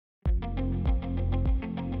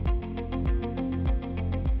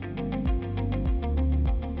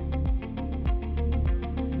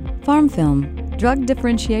PharmFilm, drug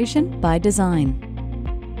differentiation by design.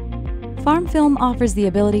 PharmFilm offers the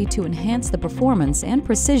ability to enhance the performance and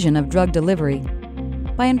precision of drug delivery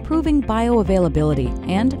by improving bioavailability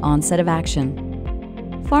and onset of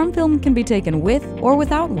action. PharmFilm can be taken with or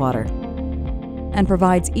without water and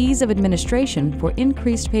provides ease of administration for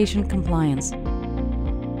increased patient compliance.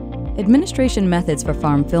 Administration methods for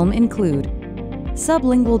PharmFilm include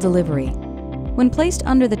sublingual delivery. When placed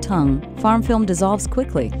under the tongue, PharmFilm dissolves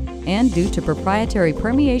quickly, and due to proprietary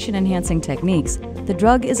permeation-enhancing techniques, the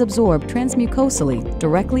drug is absorbed transmucosally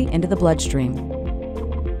directly into the bloodstream.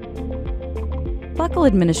 Buccal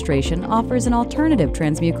administration offers an alternative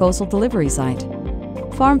transmucosal delivery site.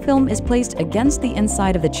 PharmFilm is placed against the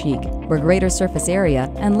inside of the cheek, where greater surface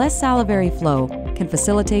area and less salivary flow can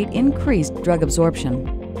facilitate increased drug absorption.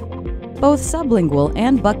 Both sublingual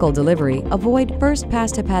and buccal delivery avoid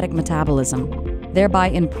first-pass hepatic metabolism, thereby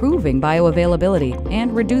improving bioavailability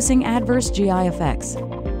and reducing adverse GI effects.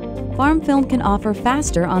 PharmFilm can offer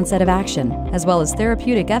faster onset of action, as well as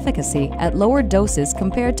therapeutic efficacy at lower doses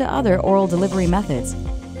compared to other oral delivery methods.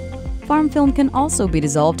 PharmFilm can also be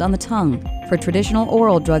dissolved on the tongue for traditional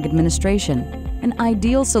oral drug administration, an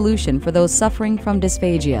ideal solution for those suffering from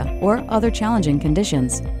dysphagia or other challenging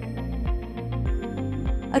conditions.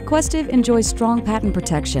 Aquestive enjoys strong patent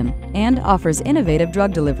protection and offers innovative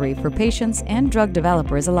drug delivery for patients and drug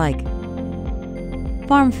developers alike.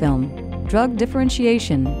 PharmFilm, drug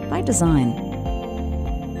differentiation by design.